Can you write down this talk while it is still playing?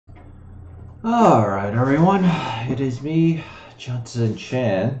Alright, everyone, it is me, Junson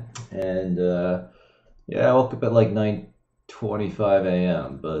Chan, and yeah, I woke up at like 9:25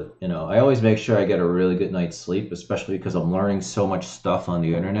 a.m., but I always make sure I get a really good night's sleep, especially because I'm learning so much stuff on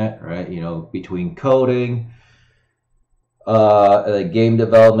the internet, right? Between coding, like game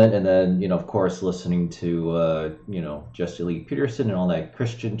development, and then of course listening to Jesse Lee Peterson and all that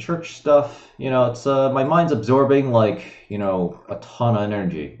Christian church stuff. It's my mind's absorbing like a ton of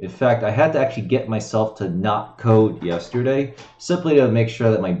energy. In fact, I had to actually get myself to not code yesterday simply to make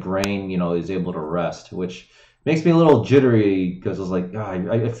sure that my brain is able to rest, which makes me a little jittery because I was like,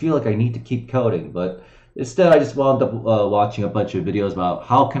 I feel like I need to keep coding, but instead, I just wound up watching a bunch of videos about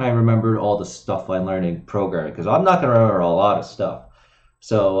how can I remember all the stuff I learned in programming, because I'm not going to remember a lot of stuff.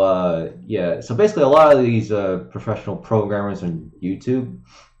 So yeah, so basically a lot of these professional programmers on YouTube,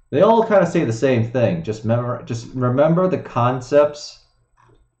 they all kind of say the same thing. Just remember the concepts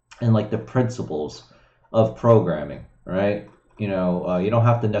and like the principles of programming, right? You don't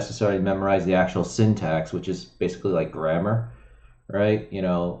have to necessarily memorize the actual syntax, which is basically like grammar, right?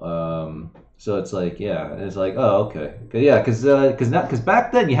 So it's like, yeah, it's like, oh, okay, yeah, because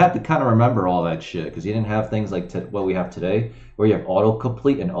back then you had to kind of remember all that shit because you didn't have things like what we have today, where you have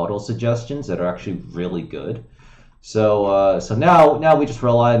autocomplete and auto suggestions that are actually really good. So now we just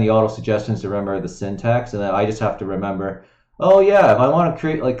rely on the auto suggestions to remember the syntax, and then I just have to remember, oh yeah, if I want to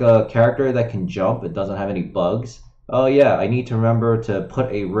create like a character that can jump, it doesn't have any bugs. Oh yeah, I need to remember to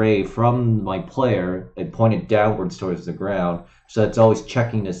put a ray from my player and point it downwards towards the ground, so it's always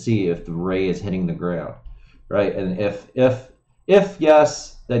checking to see if the ray is hitting the ground, right? And if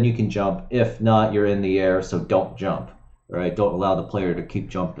yes, then you can jump. If not, you're in the air, so don't jump, right? Don't allow the player to keep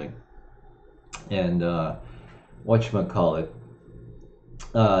jumping. And whatchamacallit.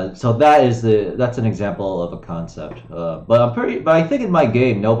 So that's an example of a concept. But I think in my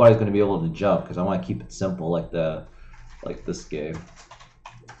game nobody's going to be able to jump because I want to keep it simple like this game.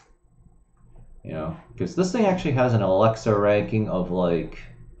 Because this thing actually has an Alexa ranking of like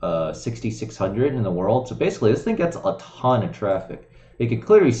 6,600 in the world. So basically, this thing gets a ton of traffic. You can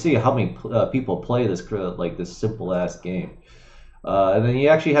clearly see how many people play this simple ass game. And then you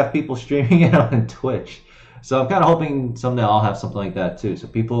actually have people streaming it on Twitch. So I'm kind of hoping someday I'll have something like that too. So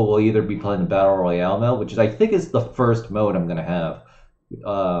people will either be playing the Battle Royale mode, which I think is the first mode I'm going to have.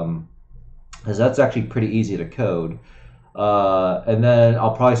 Because that's actually pretty easy to code. And then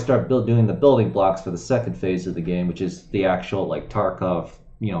I'll probably start doing the building blocks for the second phase of the game, which is the actual like Tarkov,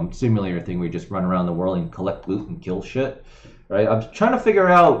 simulator thing where you just run around the world and collect loot and kill shit. Right? I'm trying to figure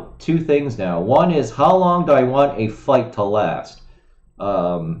out two things now. One is how long do I want a fight to last?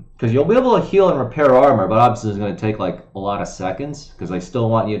 Because you'll be able to heal and repair armor, but obviously it's going to take like a lot of seconds because I still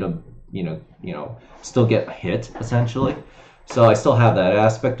want you to, still get hit essentially. So I still have that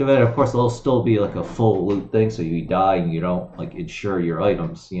aspect of it. Of course, it'll still be like a full loot thing, so you die and you don't like insure your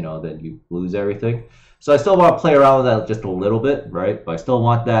items, that you lose everything. So I still want to play around with that just a little bit, right? But I still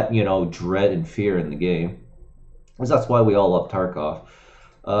want that, dread and fear in the game, because that's why we all love Tarkov.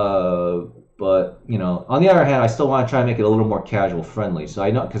 But on the other hand, I still want to try and make it a little more casual friendly. So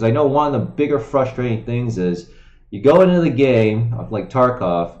because I know one of the bigger frustrating things is you go into the game like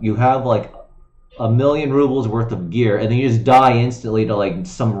Tarkov, you have like 1,000,000 rubles worth of gear, and then you just die instantly to like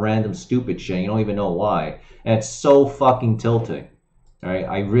some random stupid shit. You don't even know why, and it's so fucking tilting. All right,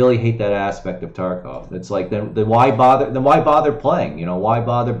 I really hate that aspect of Tarkov. It's like then why bother? Then why bother playing? Why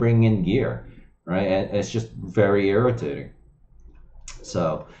bother bringing in gear? Right, and it's just very irritating.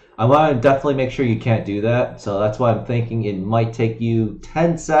 So I want to definitely make sure you can't do that. So that's why I'm thinking it might take you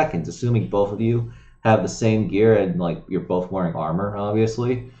 10 seconds, assuming both of you have the same gear and like you're both wearing armor,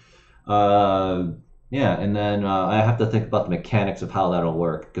 obviously. Yeah, and then I have to think about the mechanics of how that'll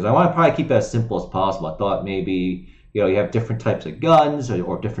work because I want to probably keep it as simple as possible. I thought maybe you have different types of guns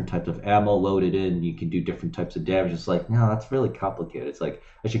or different types of ammo loaded in. You can do different types of damage. It's like, no, that's really complicated. It's like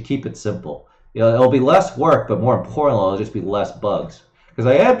I should keep it simple. It'll be less work, but more importantly, it'll just be less bugs. Because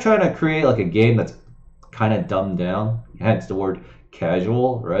I am trying to create like a game that's kind of dumbed down, hence the word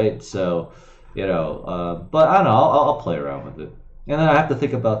casual, right? So, but I don't know, I'll play around with it. And then I have to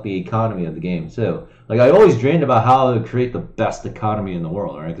think about the economy of the game too. Like I always dreamed about how to create the best economy in the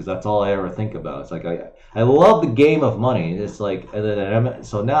world, right? Because that's all I ever think about. It's like I love the game of money. It's like,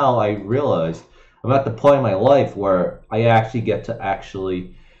 so now I realize I'm at the point in my life where I actually get to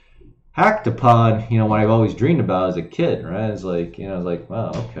actually hacked upon, what I've always dreamed about as a kid, right? It's like, it's like,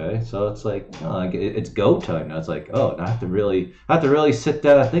 wow, okay. So it's like, it's go time now. It's like, oh, I have to really sit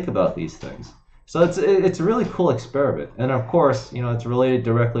down and think about these things. So it's a really cool experiment. And of course, it's related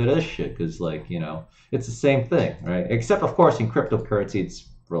directly to this shit because like, it's the same thing, right? Except of course in cryptocurrency, it's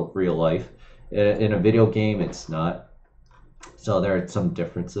real life. In a video game, it's not. So there are some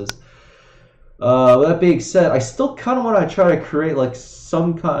differences. With that being said, I still kind of want to try to create like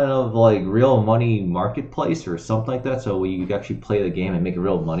some kind of like real money marketplace or something like that, so you actually play the game and make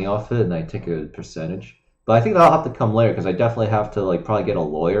real money off it, and I take a percentage. But I think that'll have to come later because I definitely have to like probably get a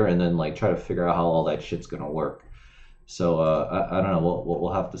lawyer and then like try to figure out how all that shit's gonna work. So I don't know.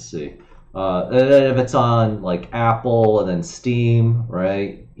 We'll have to see. And then if it's on like Apple and then Steam,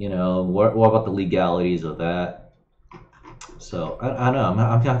 right? You know, what about the legalities of that? So I don't know. I'm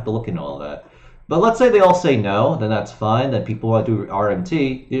gonna have to look into all that. But let's say they all say no, then that's fine. Then people want to do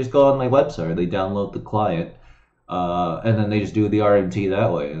RMT. They just go on my website, or they download the client, and then they just do the RMT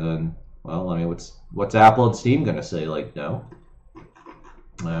that way. And then, well, I mean, what's Apple and Steam gonna say? Like no.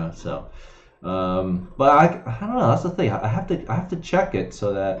 But I don't know. That's the thing. I have to check it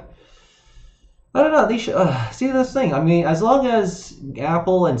so that I don't know. They should see this thing. I mean, as long as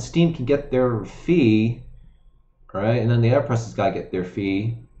Apple and Steam can get their fee, right, and then the other person's got to get their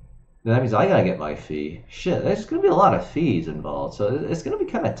fee. Then that means I gotta get my fee. Shit, there's gonna be a lot of fees involved, so it's gonna be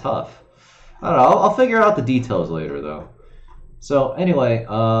kind of tough. I don't know. I'll figure out the details later, though. So anyway,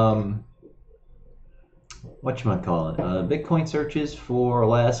 whatchamacallit? Bitcoin searches for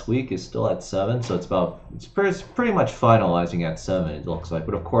last week is still at 7, so it's pretty much finalizing at 7. It looks like,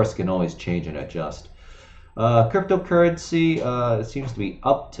 but of course, it can always change and adjust. Cryptocurrency seems to be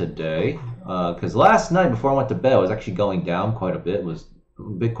up today because last night before I went to bed, it was actually going down quite a bit.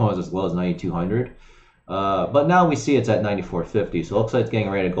 Bitcoin was as low as 9,200, but now we see it's at 9,450, so it looks like it's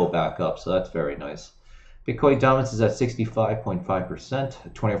getting ready to go back up, so that's very nice. Bitcoin dominance is at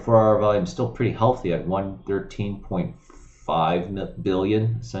 65.5%. 24-hour volume is still pretty healthy at 113.5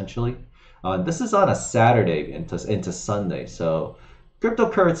 billion, essentially. This is on a Saturday into Sunday, so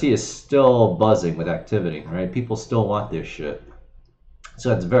cryptocurrency is still buzzing with activity, right? People still want this shit,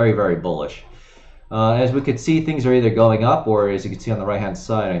 so it's very, very bullish. As we could see, things are either going up, or as you can see on the right-hand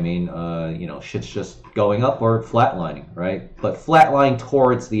side, I mean, you know, shit's just going up or flatlining, right? But flatlining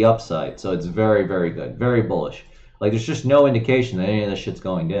towards the upside, so it's very, very good, very bullish. Like, there's just no indication that any of this shit's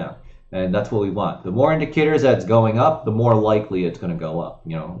going down, and that's what we want. The more indicators that it's going up, the more likely it's going to go up.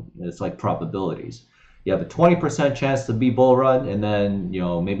 You know, it's like probabilities. You have a 20% chance to be bull run, and then, you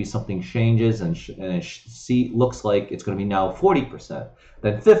know, maybe something changes and looks like it's going to be now 40%.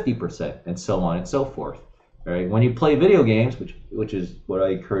 Then 50%, and so on and so forth. Right? When you play video games, which is what I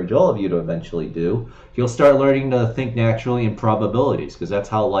encourage all of you to eventually do, you'll start learning to think naturally in probabilities, because that's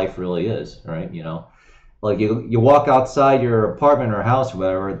how life really is, right? You know, like you walk outside your apartment or house or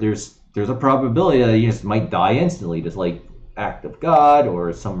whatever, there's a probability that you just might die instantly, just like act of God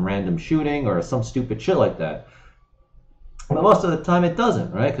or some random shooting or some stupid shit like that. But most of the time it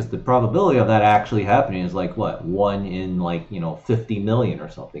doesn't, right? Because the probability of that actually happening is like what, 1 in like, you know, 50 million or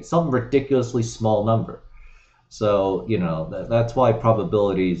something, some ridiculously small number. So, you know, that's why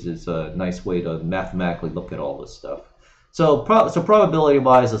probabilities is a nice way to mathematically look at all this stuff. So probability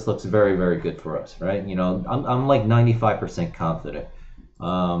wise, this looks very, very good for us, right? You know, I'm like 95% confident.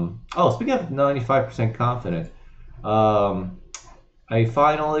 Oh, speaking of 95% confident, I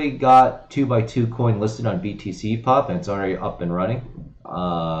finally got 2x2 coin listed on BTC Pop, and it's already up and running.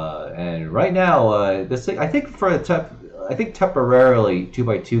 And right now, this thing, I think temporarily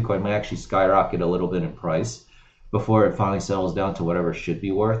 2x2 coin might actually skyrocket a little bit in price before it finally settles down to whatever it should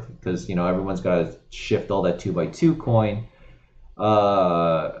be worth. Because, you know, everyone's got to shift all that 2x2 coin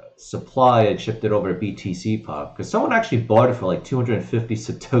supply and shift it over to BTC Pop, because someone actually bought it for like 250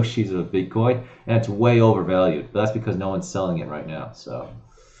 satoshis of Bitcoin, and it's way overvalued. But that's because no one's selling it right now. So,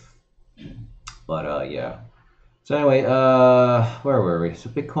 but yeah. So anyway, where were we? So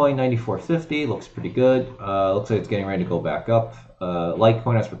Bitcoin 94.50 looks pretty good. Looks like it's getting ready to go back up.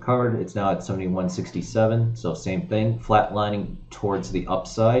 Litecoin has recovered. It's now at 71.67. So same thing, flatlining towards the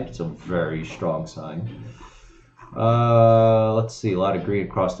upside. So very strong sign. Let's see, a lot of green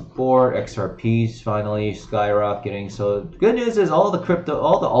across the board. XRP's finally skyrocketing. So the good news is all the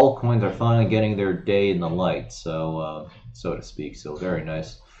altcoins are finally getting their day in the light, so so to speak. So very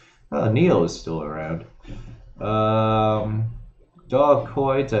nice. Neo is still around.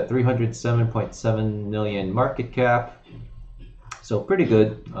 Dogecoin's at 307.7 million market cap. So pretty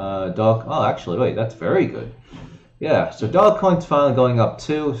good. Oh, actually, wait, that's very good. Yeah, so Dogecoin's finally going up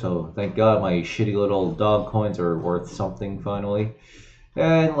too, so thank God my shitty little Dogecoins are worth something finally.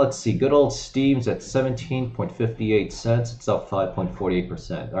 And let's see, good old Steam's at 17.58 cents. It's up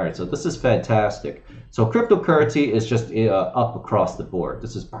 5.48%. All right, so this is fantastic. So cryptocurrency is just up across the board.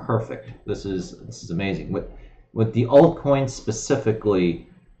 This is perfect. This is amazing. With the altcoins specifically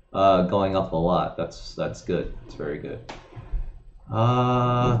going up a lot, that's good. It's very good.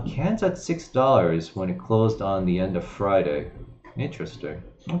 Can's at $6 when it closed on the end of Friday. Interesting.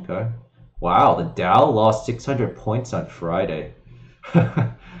 Okay. Wow, the Dow lost 600 points on Friday.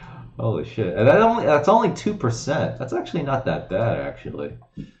 Holy shit. And that's only 2%. That's actually not that bad, actually.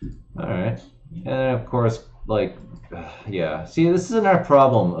 All right. And of course, like, yeah. See, this is another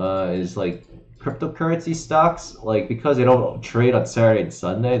problem, is like cryptocurrency stocks, like because they don't trade on Saturday and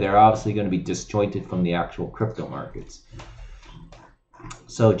Sunday, they're obviously going to be disjointed from the actual crypto markets.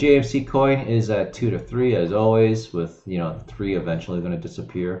 So JMC coin is at 2 to 3 as always, with 3 eventually going to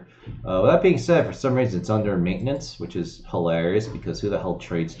disappear. With that being said, for some reason it's under maintenance, which is hilarious because who the hell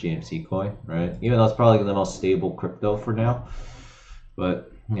trades JMC coin, right? Even though it's probably the most stable crypto for now,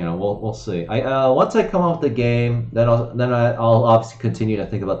 but we'll see. Once I come up with the game, then I'll obviously continue to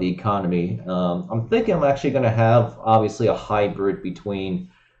think about the economy. I'm thinking I'm actually going to have obviously a hybrid between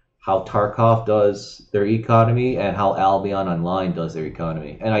how Tarkov does their economy and how Albion Online does their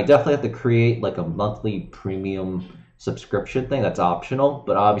economy. And I definitely have to create like a monthly premium subscription thing that's optional,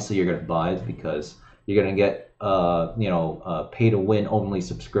 but obviously you're going to buy it because you're going to get pay to win only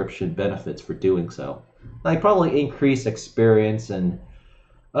subscription benefits for doing so. Like probably increase experience and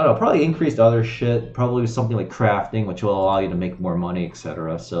I don't know, probably increased other shit, probably something like crafting, which will allow you to make more money,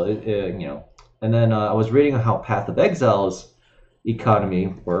 etc. So and then I was reading how Path of Exile's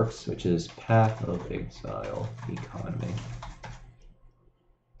economy works, which is Path of Exile economy.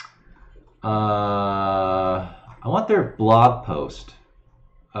 I want their blog post.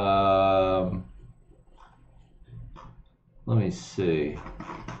 Let me see.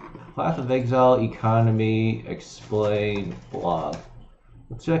 Path of Exile economy explain blog.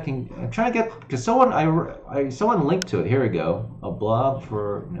 Let's see if I can. I'm trying to get because someone linked to it. Here we go. A blog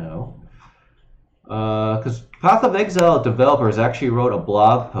for no. Because Path of Exile developers actually wrote a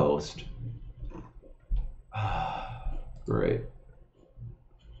blog post. Great.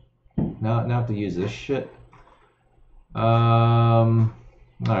 Now I have to use this shit. Alright.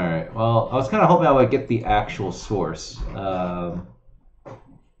 Well, I was kind of hoping I would get the actual source. Let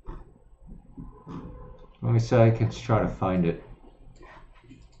me see if I can try to find it.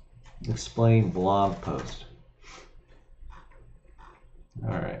 Explain blog post.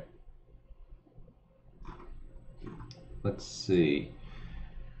 Alright. Let's see.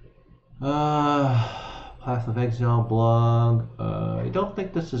 Path of Exile blog. I don't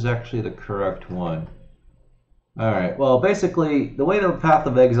think this is actually the correct one. Alright, well basically the way the Path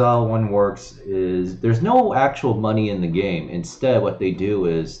of Exile one works is there's no actual money in the game. Instead what they do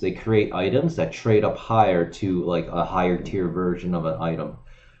is they create items that trade up higher to like a higher tier version of an item.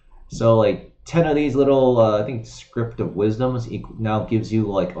 So like 10 of these little, I think script of wisdoms now gives you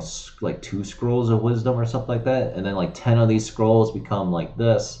like 2 scrolls of wisdom or something like that, and then like 10 of these scrolls become like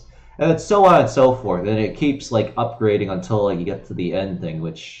this, and it's so on and so forth, and it keeps like upgrading until like you get to the end thing,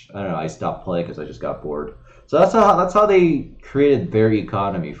 which I don't know, I stopped playing because I just got bored. So that's how they created their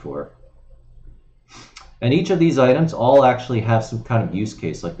economy for. And each of these items all actually have some kind of use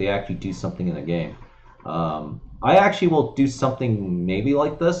case, like they actually do something in the game. I actually will do something maybe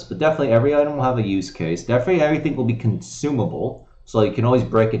like this, but definitely every item will have a use case. Definitely everything will be consumable, so you can always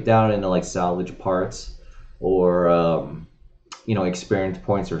break it down into like salvage parts or experience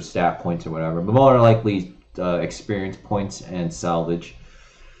points or stat points or whatever. But more likely experience points and salvage.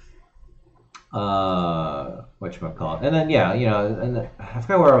 Whatchamacallit. And then and I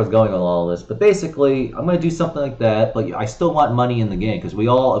forgot where I was going with all this, but basically I'm going to do something like that, but I still want money in the game because we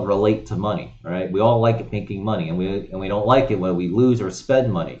all relate to money, right? We all like making money, and we don't like it when we lose or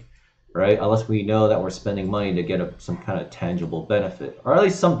spend money, right? Unless we know that we're spending money to get some kind of tangible benefit, or at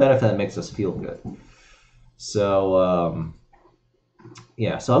least some benefit that makes us feel good. So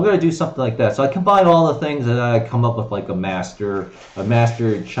yeah, so I'm going to do something like that. So I combine all the things and I come up with like a master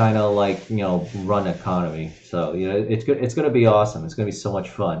China run economy. So it's good. It's going to be awesome. It's going to be so much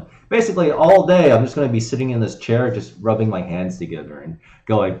fun. Basically, all day I'm just going to be sitting in this chair, just rubbing my hands together and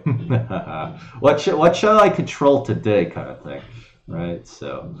going, what shall I control today, kind of thing, right?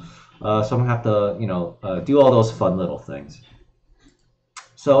 So I'm gonna have to do all those fun little things.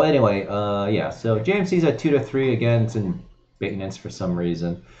 So anyway, yeah. So JMC's at 2 to 3 again. It's in maintenance for some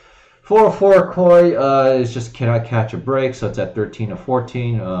reason. 404 Koi is just cannot catch a break, so it's at 13 to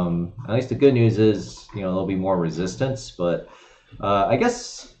 14. At least the good news is there'll be more resistance, but I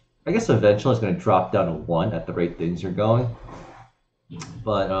guess eventually it's going to drop down to 1 at the rate things are going.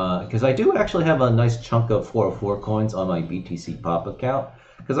 But because I do actually have a nice chunk of 404 coins on my BTC pop account,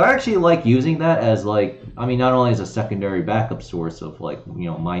 because I actually like using that as not only as a secondary backup source of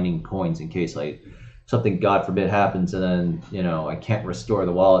mining coins in case something, God forbid, happens and then, I can't restore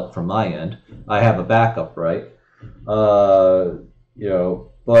the wallet from my end. I have a backup, right? You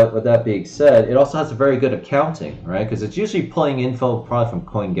know, but with that being said, it also has a very good accounting, right? Because it's usually pulling info probably from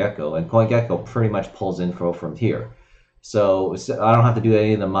CoinGecko, and CoinGecko pretty much pulls info from here. So I don't have to do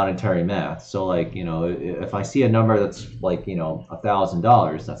any of the monetary math. So like, you know, if I see a number that's like, you know,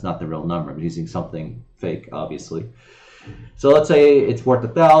 $1,000, that's not the real number. I'm using something fake, obviously. So let's say it's worth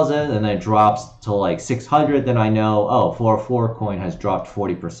 1,000 and then it drops to like 600, then I know, oh, 404 coin has dropped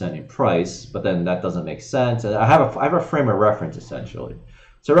 40% in price, but then that doesn't make sense. And I have a frame of reference essentially.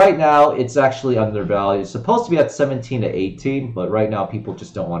 So right now it's actually undervalued. It's supposed to be at 17 to 18, but right now people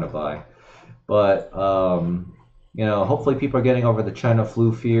just don't want to buy. But you know, hopefully people are getting over the China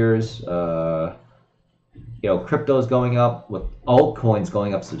flu fears. You know, crypto is going up with altcoins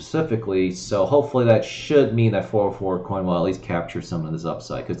going up specifically, so hopefully that should mean that 404 coin will at least capture some of this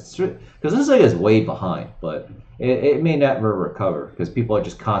upside, because this thing is way behind, but it may never recover because people are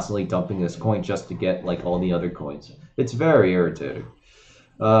just constantly dumping this coin just to get like all the other coins. It's very irritating.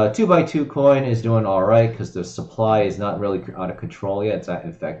 2x2 coin is doing all right because the supply is not really out of control yet. It's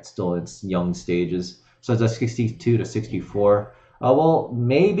in fact still in its young stages. So it's at 62 to 64. Well,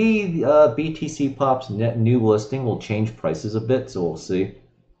 maybe BTC Pop's new listing will change prices a bit, so we'll see.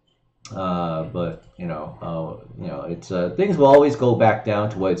 But you know, it's things will always go back down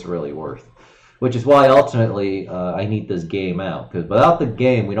to what it's really worth, which is why ultimately I need this game out, because without the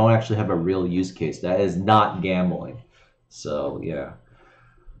game, we don't actually have a real use case. That is not gambling. So yeah.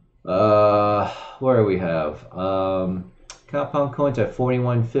 Where do we have? Compound coins at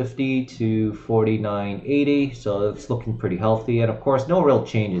 41.50 to 49.80, so it's looking pretty healthy. And of course, no real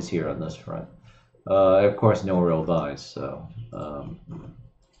changes here on this front. Of course, no real buys, so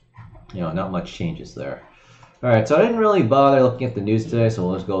you know, not much changes there. All right, so I didn't really bother looking at the news today, so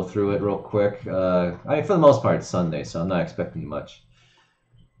we'll just go through it real quick. I mean, for the most part, it's Sunday, so I'm not expecting much.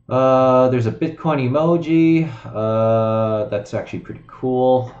 There's a Bitcoin emoji. That's actually pretty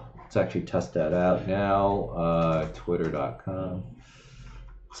cool. Let's actually test that out now. Twitter.com.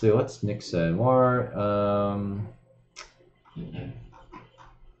 Let's see, what's Nick said more?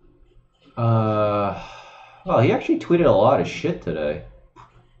 Well, he actually tweeted a lot of shit today.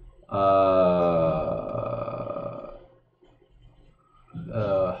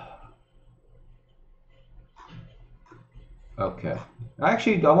 Okay.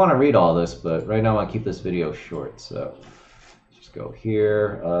 Actually, I want to read all this, but right now I want to keep this video short, so just go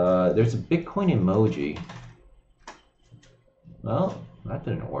here. There's a Bitcoin emoji. Well, that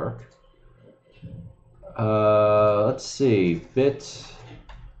didn't work. Let's see.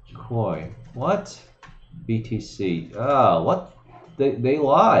 Bitcoin. What? BTC. What? They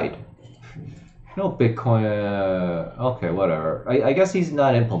lied. No Bitcoin. Okay, whatever. I guess he's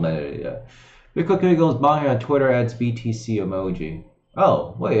not implemented it yet. Bitcoin goes behind on Twitter, adds BTC emoji.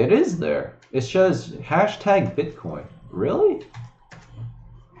 Oh, wait, it is there. It says hashtag Bitcoin. Really?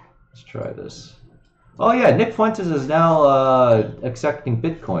 Let's try this. Oh yeah, Nick Fuentes is now accepting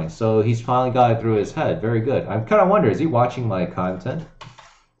Bitcoin, so he's finally got it through his head. Very good. I'm kind of wondering, is he watching my content?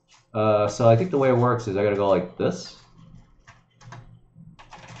 So I think the way it works is I gotta go like this.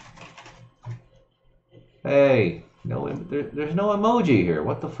 Hey, no, there's no emoji here.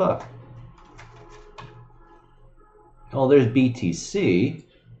 What the fuck? Oh, there's BTC,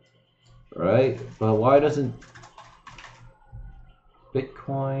 right? But why doesn't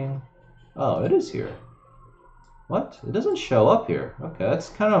Bitcoin? Oh, it is here. What? It doesn't show up here. Okay, that's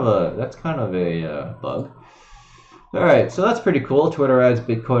kind of a bug. All right, so that's pretty cool. Twitter adds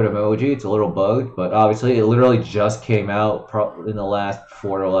Bitcoin emoji. It's a little bugged, but obviously it literally just came out in the last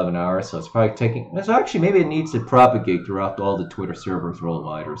 4 to 11 hours, so it's probably taking. So actually, maybe it needs to propagate throughout all the Twitter servers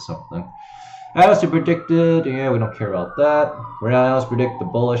worldwide or something. Analysts predicted, yeah, we don't care about that. Analysts predict the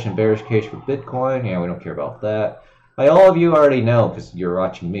bullish and bearish case for Bitcoin, yeah, we don't care about that. All of you already know because you're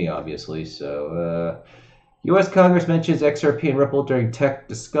watching me, obviously. So, U.S. Congress mentions XRP and Ripple during tech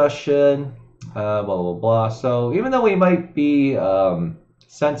discussion, blah, blah, blah. So even though we might be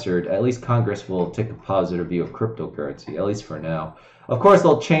censored, at least Congress will take a positive view of cryptocurrency, at least for now. Of course,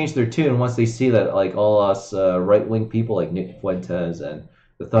 they'll change their tune once they see that, like, all us right-wing people like Nick Fuentes and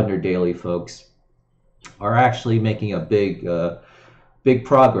the Thunder Daily folks are actually making a big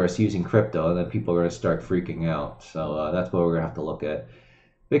progress using crypto, and then people are going to start freaking out. So that's what we're going to have to look at.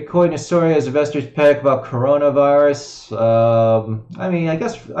 Bitcoin is sorry as investors panic about coronavirus. I mean,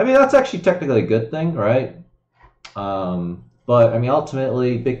 that's actually technically a good thing, right? But I mean,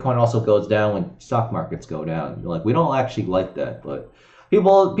 ultimately, Bitcoin also goes down when stock markets go down. Like, we don't actually like that, but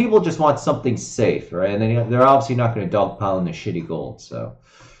people just want something safe, right? And then they're obviously not going to dogpile in the shitty gold. So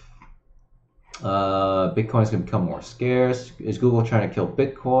Bitcoin is going to become more scarce. Is Google trying to kill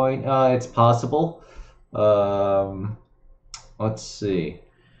Bitcoin? It's possible. let's see.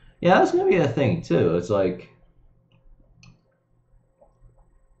 Yeah, that's gonna be a thing too. It's like,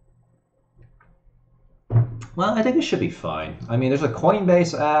 well, I think it should be fine. I mean, there's a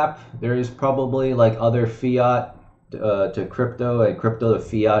Coinbase app. There's probably like other fiat to crypto and crypto to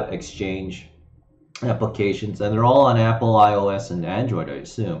fiat exchange applications, and they're all on Apple, iOS, and Android, I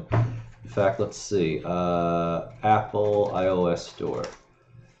assume. In fact, let's see. Apple iOS Store.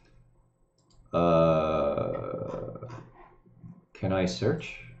 Can I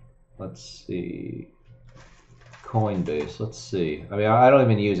search? Let's see. Coinbase. Let's see. I mean, I don't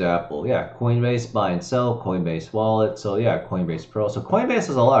even use Apple. Yeah, Coinbase buy and sell, Coinbase Wallet. So yeah, Coinbase Pro. So Coinbase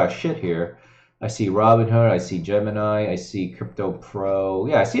has a lot of shit here. I see Robinhood. I see Gemini. I see Crypto Pro.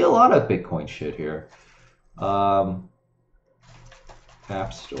 Yeah, I see a lot of Bitcoin shit here. App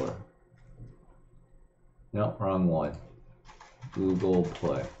Store. No, wrong one. Google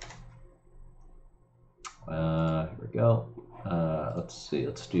Play. Here we go. Let's see.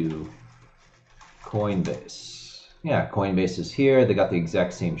 Let's do Coinbase. Yeah, Coinbase is here. They got the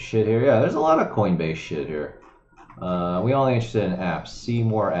exact same shit here. Yeah, there's a lot of Coinbase shit here. We only interested in apps. See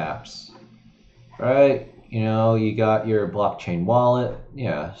more apps. Right? You know, you got your blockchain wallet.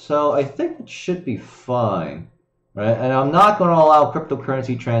 Yeah, so I think it should be fine. Right? And I'm not going to allow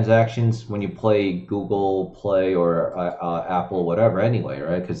cryptocurrency transactions when you play Google Play or Apple, whatever, anyway,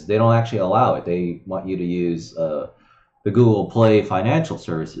 right? Because they don't actually allow it. They want you to use the Google Play financial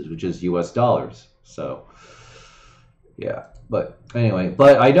services, which is US dollars. So, yeah. But anyway,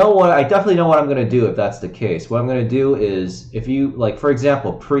 but I definitely know what I'm going to do if that's the case. What I'm going to do is, if you, like, for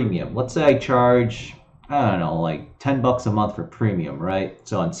example, premium. Let's say I charge, I don't know, like $10 a month for premium, right?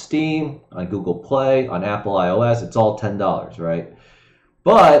 So on Steam, on Google Play, on Apple iOS, it's all $10, right?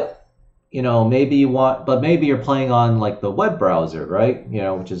 But, you know, maybe you're playing on like the web browser, right? You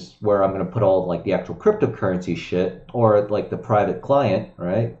know, which is where I'm going to put all like the actual cryptocurrency shit, or like the private client,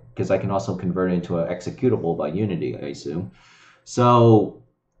 right? Because I can also convert it into an executable by Unity, I assume. So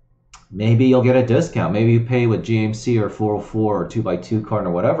maybe you'll get a discount. Maybe you pay with GMC or 404 or 2x2 coin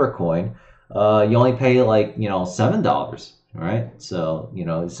or whatever coin. You only pay like, you know, $7, right? So, you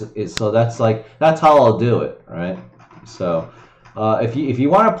know, so that's how I'll do it, right? So if you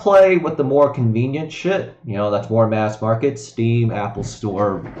want to play with the more convenient shit, you know, that's more mass market, Steam, Apple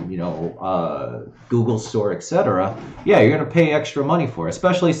Store, you know, Google Store, etc. Yeah, you're gonna pay extra money for it,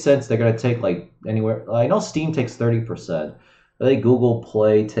 especially since they're gonna take like anywhere. I know Steam takes 30%. I think Google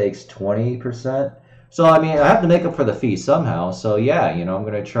Play takes 20%. So I mean, I have to make up for the fee somehow. So yeah, you know, I'm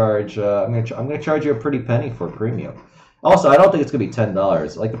gonna charge. I'm gonna charge you a pretty penny for premium. Also, I don't think it's gonna be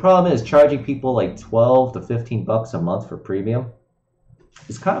 $10. Like the problem is charging people like $12 to $15 a month for premium.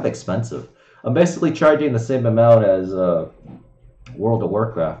 It's kind of expensive. I'm basically charging the same amount as World of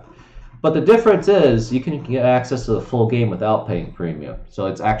Warcraft. But the difference is you can get access to the full game without paying premium. So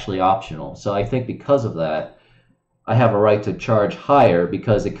it's actually optional. So I think because of that, I have a right to charge higher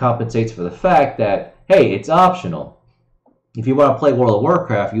because it compensates for the fact that, hey, it's optional. If you want to play World of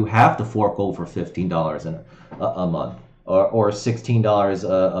Warcraft, you have to fork over $15 a month, or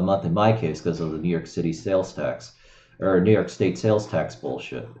 $16 a month in my case because of the New York City sales tax, or New York State sales tax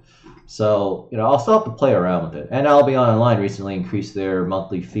bullshit. So, you know, I'll still have to play around with it. And Albion Online recently increased their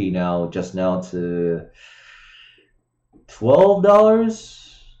monthly fee just now to $12.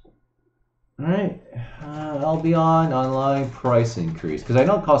 All right, Albion Online price increase, because I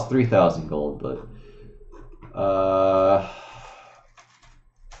know it costs 3,000 gold, but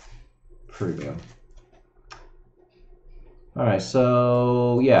premium. All right,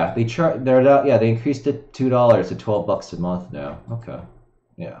 so yeah, they increased it $2 to $12 a month now. Okay,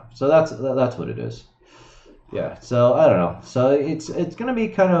 yeah, so that's what it is. Yeah, so I don't know. So it's gonna be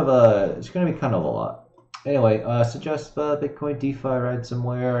kind of a lot. Anyway, suggest Bitcoin DeFi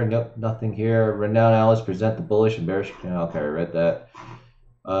ransomware. Nope, nothing here. Renowned analysts present the bullish and bearish. Okay, I read that.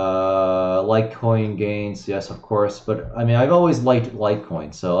 Litecoin gains, yes, of course. But I mean, I've always liked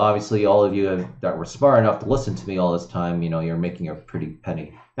Litecoin. So obviously, all of you that were smart enough to listen to me all this time, you know, you're making a pretty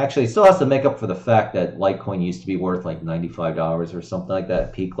penny. Actually, it still has to make up for the fact that Litecoin used to be worth like $95 or something like that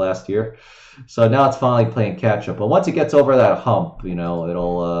at peak last year. So now it's finally playing catch up. But once it gets over that hump, you know,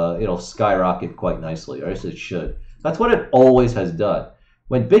 it'll skyrocket quite nicely, or at least it should. That's what it always has done.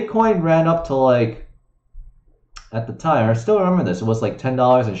 When Bitcoin ran up to like, at the time, I still remember this, it was like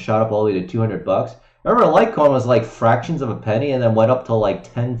 $10 and shot up all the way to $200. Remember, Litecoin was like fractions of a penny and then went up to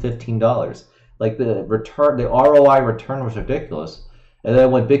like $10, $15. Like the ROI return was ridiculous. And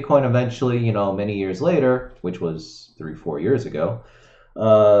then when Bitcoin eventually, you know, many years later, which was 3-4 years ago,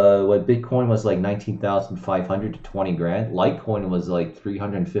 when Bitcoin was like 19,500 to 20 grand, Litecoin was like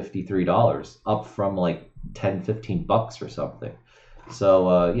 $353, up from like 10, $15 or something.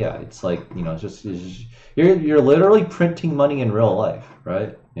 So yeah, it's like, you know, it's just you're literally printing money in real life,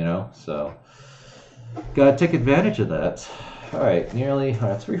 right? You know, so gotta take advantage of that. All right, nearly. All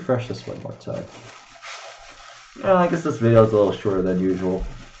right, let's refresh this one more time. Yeah, I guess this video is a little shorter than usual.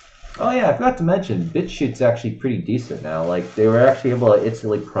 Oh yeah, I forgot to mention, BitChute's actually pretty decent now. Like, they were actually able to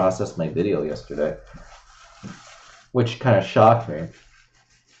instantly process my video yesterday, which kind of shocked me.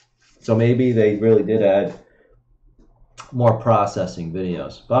 So maybe they really did add more processing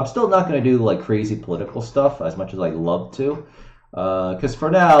videos. But I'm still not going to do like crazy political stuff as much as I'd love to. Because for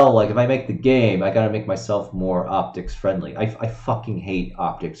now, like, if I make the game, I got to make myself more optics friendly. I fucking hate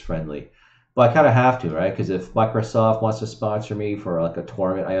optics friendly. But I kind of have to, right? Because if Microsoft wants to sponsor me for like a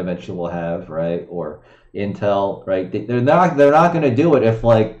tournament I eventually will have, right? Or Intel, right? They're not going to do it if,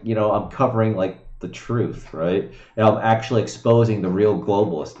 like, you know, I'm covering like the truth, right? And I'm actually exposing the real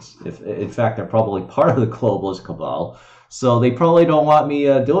globalists. If in fact they're probably part of the globalist cabal, so they probably don't want me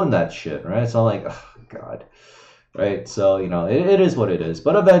doing that shit, right? So I'm like, oh, God, right? So, you know, it is what it is.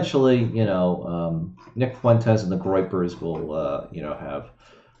 But eventually, you know, Nick Fuentes and the Groypers will, you know,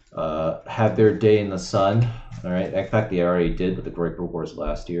 have their day in the sun. All right. In fact, they already did with the Groyper Wars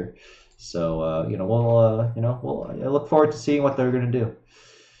last year. So, you know, I look forward to seeing what they're going to do.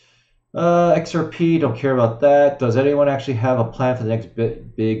 XRP, don't care about that. Does anyone actually have a plan for the next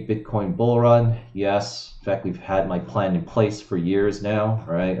big Bitcoin bull run? Yes. In fact, we've had my plan in place for years now,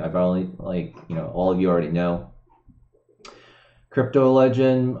 right? I've only, like, you know, all of you already know. Crypto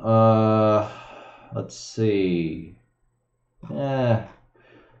Legend, let's see.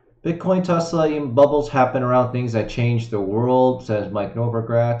 Bitcoin, Tesla, even bubbles happen around things that change the world, says Mike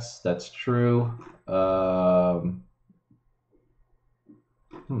Novogratz. That's true.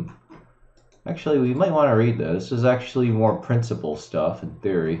 Actually, we might want to read this. This is actually more principle stuff in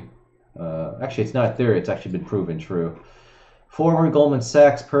theory. Actually, it's not theory. It's actually been proven true. Former Goldman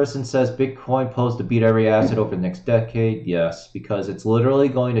Sachs person says Bitcoin posed to beat every asset over the next decade. Yes, because it's literally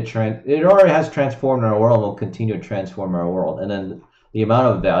going to it already has transformed our world and will continue to transform our world. And then the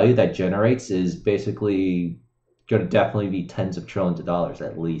amount of value that generates is basically going to definitely be tens of trillions of dollars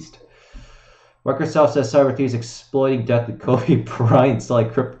at least. Microsoft says cyber thieves exploiting death of Kobe Bryant selling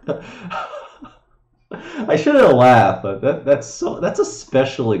crypto. I shouldn't laugh, but that's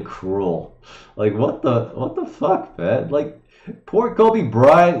especially cruel. Like, what the fuck, man? Like, poor Kobe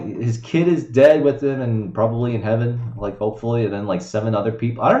Bryant, his kid is dead with him and probably in heaven, like, hopefully, and then like 7 other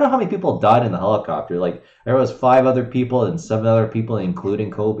people. I don't know how many people died in the helicopter. Like, there was 5 other people and 7 other people,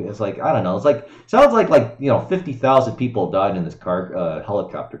 including Kobe. It's like, I don't know. It's like, sounds like you know, 50,000 people died in this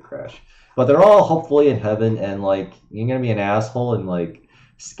helicopter crash. But they're all hopefully in heaven, and like, you're gonna be an asshole and like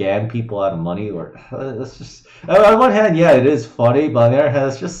scam people out of money, or it's just, on one hand, yeah, it is funny, but on the other hand,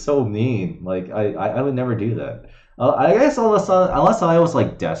 it's just so mean. Like, I would never do that. I guess unless I was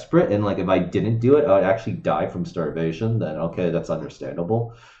like desperate and like if I didn't do it, I would actually die from starvation. Then okay, that's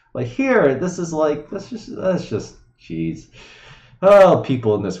understandable. But here, this is like that's just jeez. Oh,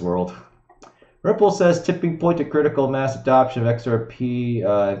 people in this world. Ripple says tipping point to critical mass adoption of XRP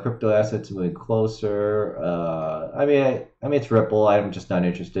and crypto assets moving closer. I mean, it's Ripple. I'm just not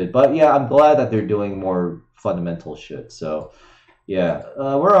interested. But yeah, I'm glad that they're doing more fundamental shit. So yeah,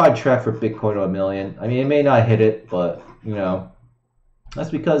 we're on track for Bitcoin to 1 million. I mean, it may not hit it, but you know, that's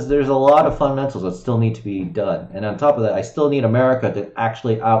because there's a lot of fundamentals that still need to be done. And on top of that, I still need America to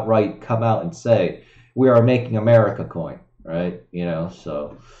actually outright come out and say we are making America coin, right? You know,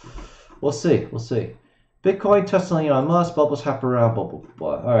 so. We'll see. Bitcoin, Tesla, Elon Musk, bubbles happen around, blah, blah,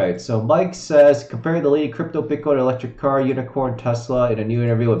 blah. All right, so Mike says, comparing the leading crypto, Bitcoin, electric car, unicorn, Tesla, in a new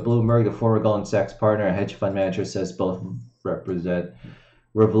interview with Bloomberg, the former Goldman Sachs partner and hedge fund manager says both represent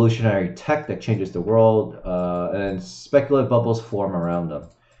revolutionary tech that changes the world, and speculative bubbles form around them.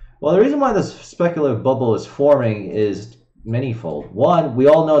 Well, the reason why this speculative bubble is forming is manyfold. 1, we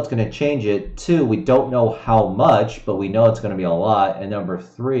all know it's going to change it. 2, we don't know how much, but we know it's going to be a lot. And number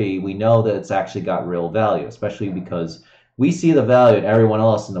 3, we know that it's actually got real value, especially because we see the value and everyone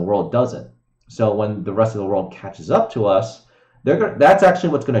else in the world doesn't. So when the rest of the world catches up to us, that's actually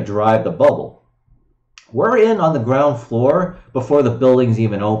what's going to drive the bubble. We're in on the ground floor before the building's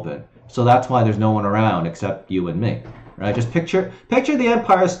even open. So that's why there's no one around except you and me. Right? Just picture the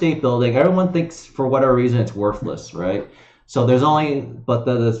Empire State Building. Everyone thinks for whatever reason it's worthless, right? So there's but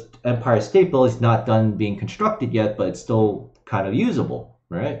the Empire State Building is not done being constructed yet, but it's still kind of usable,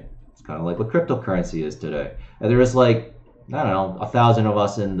 right? It's kind of like what cryptocurrency is today. And there is like, I don't know, 1,000 of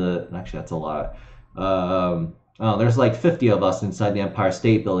us actually that's a lot. There's like 50 of us inside the Empire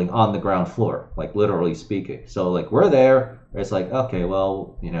State Building on the ground floor, like literally speaking. So like we're there, It's like, okay,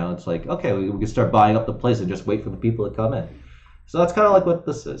 well, you know, it's like, okay, we can start buying up the place and just wait for the people to come in. So that's kind of like what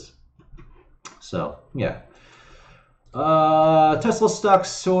this is. So, yeah. Tesla stock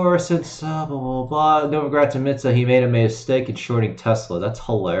soar since blah, blah, blah. Novogratz admits that he made a mistake in shorting Tesla. That's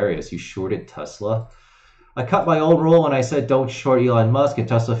hilarious. You shorted Tesla? I cut my old rule when I said don't short Elon Musk, and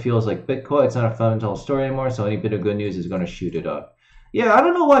Tesla feels like Bitcoin. It's not a fundamental story anymore, so any bit of good news is going to shoot it up. Yeah, I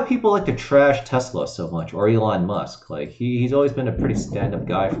don't know why people like to trash Tesla so much, or Elon Musk. Like, he's always been a pretty stand-up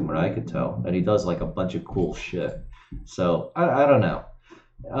guy from what I could tell, and he does like a bunch of cool shit. So, I don't know.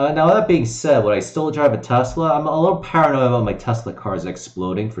 Now, that being said, would I still drive a Tesla? I'm a little paranoid about my Tesla cars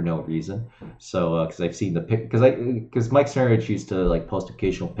exploding for no reason. So, because I've seen the because Mike Snurich used to like post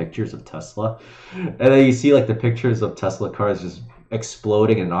occasional pictures of Tesla, and then you see like the pictures of Tesla cars just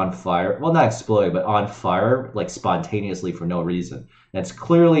exploding and on fire. Well, not exploding, but on fire, like spontaneously for no reason. And it's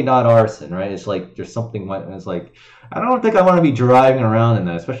clearly not arson, right? It's like there's something. It's like I don't think I want to be driving around in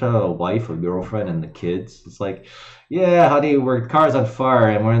that, especially with a wife or girlfriend and the kids. It's like, yeah, honey, our car's on fire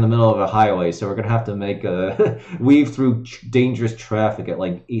and we're in the middle of a highway, so we're gonna have to make a weave through dangerous traffic at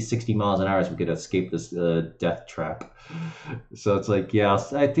like 60 miles an hour so we could escape this death trap. So it's like, yeah,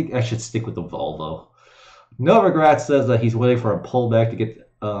 I think I should stick with the Volvo. Novogratz says that he's waiting for a pullback to get.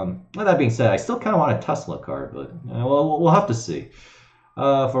 That being said, I still kind of want a Tesla car, but we'll have to see.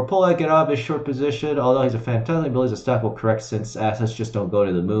 For a pullback, get out of his short position. Although he's a fantastic, he believes the stock will correct since assets just don't go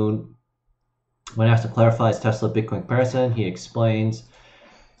to the moon. When asked to clarify his Tesla Bitcoin comparison, he explains,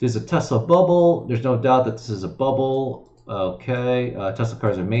 "There's a Tesla bubble. There's no doubt that this is a bubble. Okay, Tesla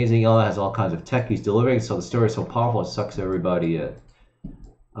cars are amazing. Elon has all kinds of tech he's delivering, so the story is so powerful it sucks everybody in."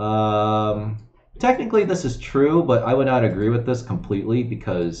 Technically, this is true, but I would not agree with this completely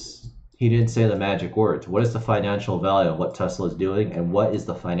because he didn't say the magic words. What is the financial value of what Tesla is doing, and what is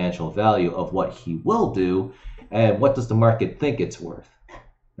the financial value of what he will do, and what does the market think it's worth,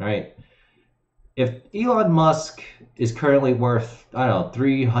 right? If Elon Musk is currently worth, I don't know,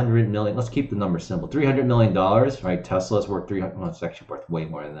 300 million, let's keep the number simple, $300 million, right? Tesla's worth 300, well, it's actually worth way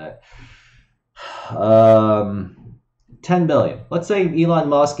more than that. 10 billion. Let's say Elon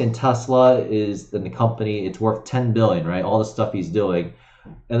Musk and Tesla is in the company, it's worth 10 billion, right? All the stuff he's doing.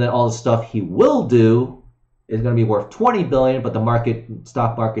 And then all the stuff he will do is going to be worth 20 billion, but the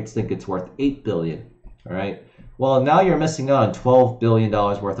stock markets think it's worth 8 billion, all right? Well, now you're missing out on $12 billion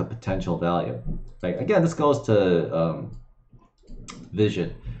worth of potential value. Right? Again, this goes to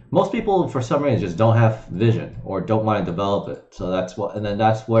vision. Most people, for some reason, just don't have vision or don't want to develop it. So that's what, and then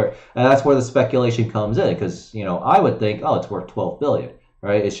that's where the speculation comes in. Because I would think, oh, it's worth 12 billion,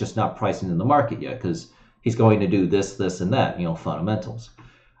 right? It's just not pricing in the market yet because he's going to do this, this, and that. Fundamentals.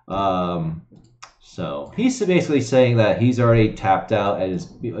 So he's basically saying that he's already tapped out and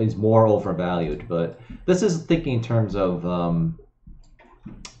is more overvalued. But this is thinking in terms of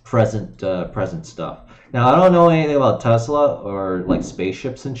present stuff. Now, I don't know anything about Tesla or like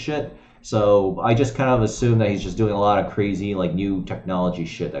spaceships and shit, so I just kind of assume that he's just doing a lot of crazy like new technology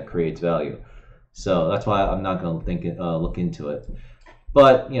shit that creates value. So that's why I'm not going to look into it.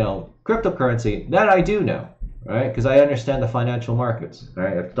 But cryptocurrency, that I do know, right? Because I understand the financial markets,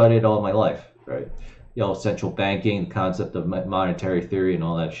 right? I've studied all my life, right? Central banking, the concept of monetary theory, and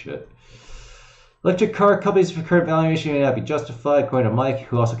all that shit. Electric car companies for current valuation may not be justified, according to Mike,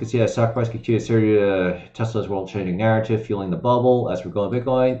 who also can see that stock price continue to serve Tesla's world-changing narrative, fueling the bubble. As for gold and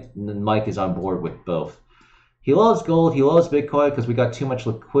Bitcoin, then Mike is on board with both. He loves gold, he loves Bitcoin because we got too much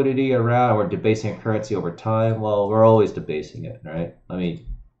liquidity around. We're debasing a currency over time. Well, we're always debasing it, right? I mean,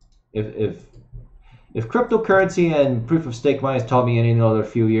 if cryptocurrency and proof-of-stake money has taught me anything over a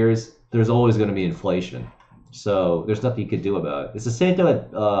few years, there's always going to be inflation. So there's nothing you could do about it. It's the same thing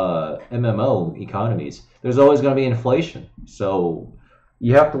with MMO economies. There's always going to be inflation. So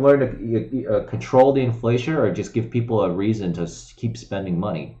you have to learn to control the inflation or just give people a reason to keep spending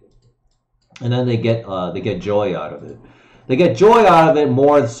money. And then they get joy out of it. They get joy out of it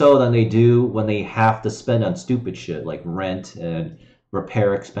more so than they do when they have to spend on stupid shit like rent and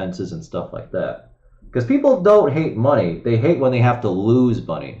repair expenses and stuff like that. Because people don't hate money; they hate when they have to lose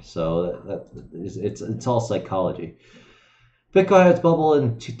money. So it's all psychology. Bitcoin had its bubble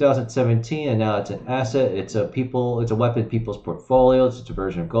in 2017, and now it's an asset. It's a weapon in people's portfolios. It's a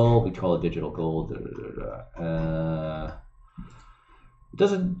version of gold. We call it digital gold. It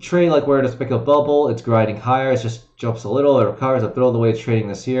doesn't trade like we're in a speculative bubble. It's grinding higher. It just jumps a little. It recovers a thrill the way it's trading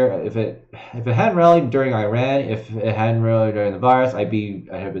this year. If it hadn't rallied during Iran, if it hadn't rallied during the virus, I'd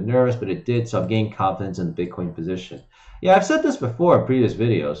have been nervous, but it did. So I'm gaining confidence in the Bitcoin position. Yeah, I've said this before in previous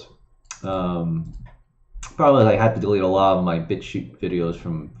videos. Probably I had to delete a lot of my BitChute videos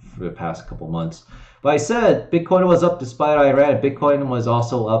for the past couple months. But I said Bitcoin was up despite Iran. Bitcoin was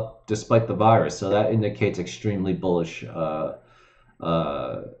also up despite the virus. So that indicates extremely bullish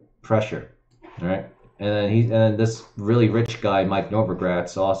pressure. All right. And then this really rich guy, Mike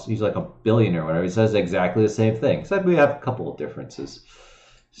Novogratz, also he's like a billionaire or whatever. He says exactly the same thing. Except we have a couple of differences.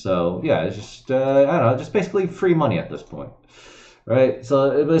 So yeah, it's just I don't know, just basically free money at this point, right?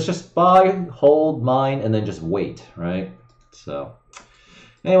 So it was just buy, hold, mine, and then just wait, right? So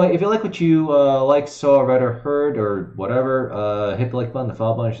anyway, if you like what you like, saw, read, or heard, or whatever, hit the like button, the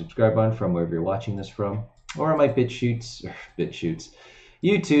follow button, subscribe button from wherever you're watching this from, or my BitChutes,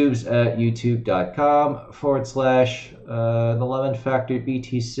 YouTube's at youtube.com/the Lemon Factory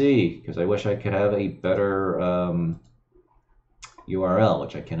BTC, because I wish I could have a better URL,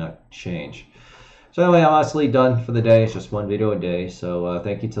 which I cannot change. So anyway, I'm honestly done for the day. It's just one video a day. So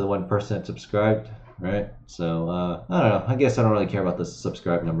thank you to the one person that subscribed, right? So I don't know. I guess I don't really care about the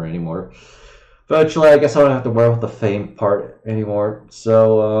subscribe number anymore. Virtually, I guess I don't have to worry with the fame part anymore.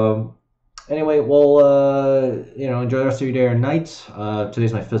 So anyway, well, you know, enjoy the rest of your day or night.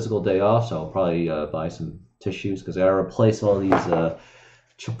 Today's my physical day off, so I'll probably buy some tissues because I gotta replace all these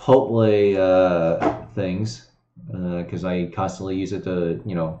Chipotle things because I constantly use it to,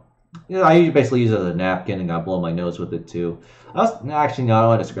 you know, I basically use it as a napkin and gotta blow my nose with it too. Actually, no, I don't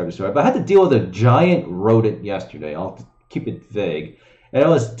want to describe the story, but I had to deal with a giant rodent yesterday. I'll keep it vague, and it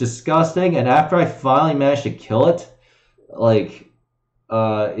was disgusting. And after I finally managed to kill it, like.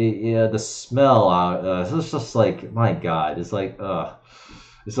 The smell it's just like, my God, it's like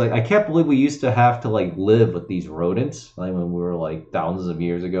I can't believe we used to have to like live with these rodents like when we were like thousands of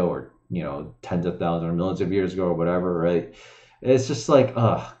years ago, or you know, tens of thousands or millions of years ago or whatever, right? It's just like,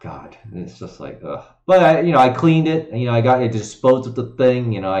 oh God, it's just like, but I cleaned it, and I got it disposed of the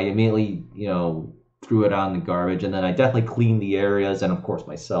thing, I immediately threw it out in the garbage, and then I definitely cleaned the areas, and of course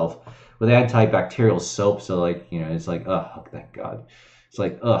myself, with antibacterial soap, so like, it's like, oh, thank God. It's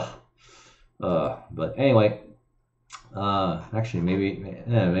like, but anyway, actually,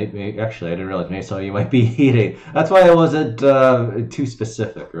 maybe, actually, I didn't realize maybe some of you might be eating. That's why I wasn't too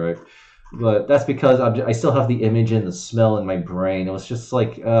specific, right? But that's because I still have the image and the smell in my brain. It was just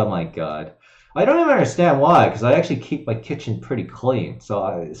like, oh my God. I don't even understand why, because I actually keep my kitchen pretty clean. So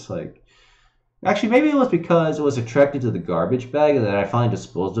it's like, actually, maybe it was because it was attracted to the garbage bag, and then I finally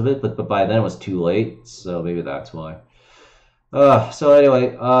disposed of it, but by then it was too late, so maybe that's why. So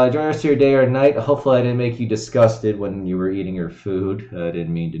anyway, enjoy the rest of your day or night. Hopefully I didn't make you disgusted when you were eating your food. I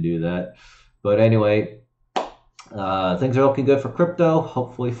didn't mean to do that. But anyway, things are looking good for crypto.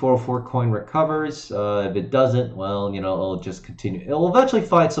 Hopefully 404 coin recovers. If it doesn't, well, it'll just continue. It'll eventually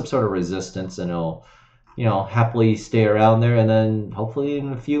find some sort of resistance, and it'll, happily stay around there. And then hopefully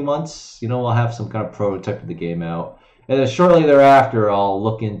in a few months, we'll have some kind of prototype of the game out. And then shortly thereafter, I'll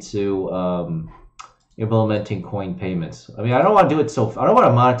look into implementing coin payments. I mean, I don't want to do it I don't want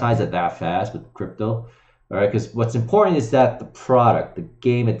to monetize it that fast with crypto, all right? Because what's important is that the product, the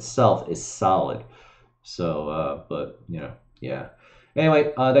game itself, is solid. So, but yeah.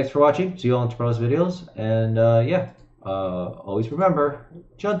 Anyway, thanks for watching. See you all in tomorrow's videos, and always remember,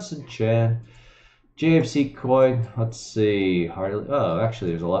 Junson Chan, JFC coin. Let's see,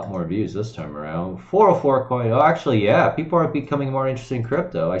 actually, there's a lot more views this time around. 404 coin. Oh, actually, yeah, people are becoming more interested in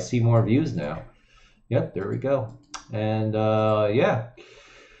crypto. I see more views now. Yep, there we go. And yeah,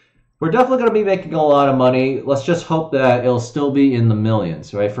 we're definitely going to be making a lot of money. Let's just hope that it'll still be in the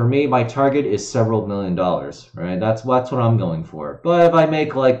millions, right? For me, my target is several $1 million, right? That's what I'm going for. But if I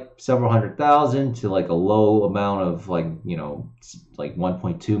make like several 100,000 to like a low amount of like, like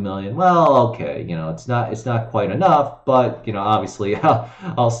 1.2 million, well, okay, it's not quite enough, but obviously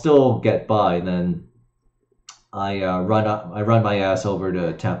I'll still get by. And then I run my ass over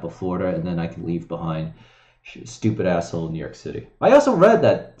to Tampa, Florida, and then I can leave behind stupid asshole New York City. I also read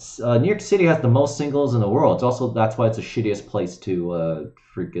that New York City has the most singles in the world. That's why it's the shittiest place to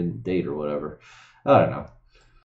freaking date or whatever. I don't know.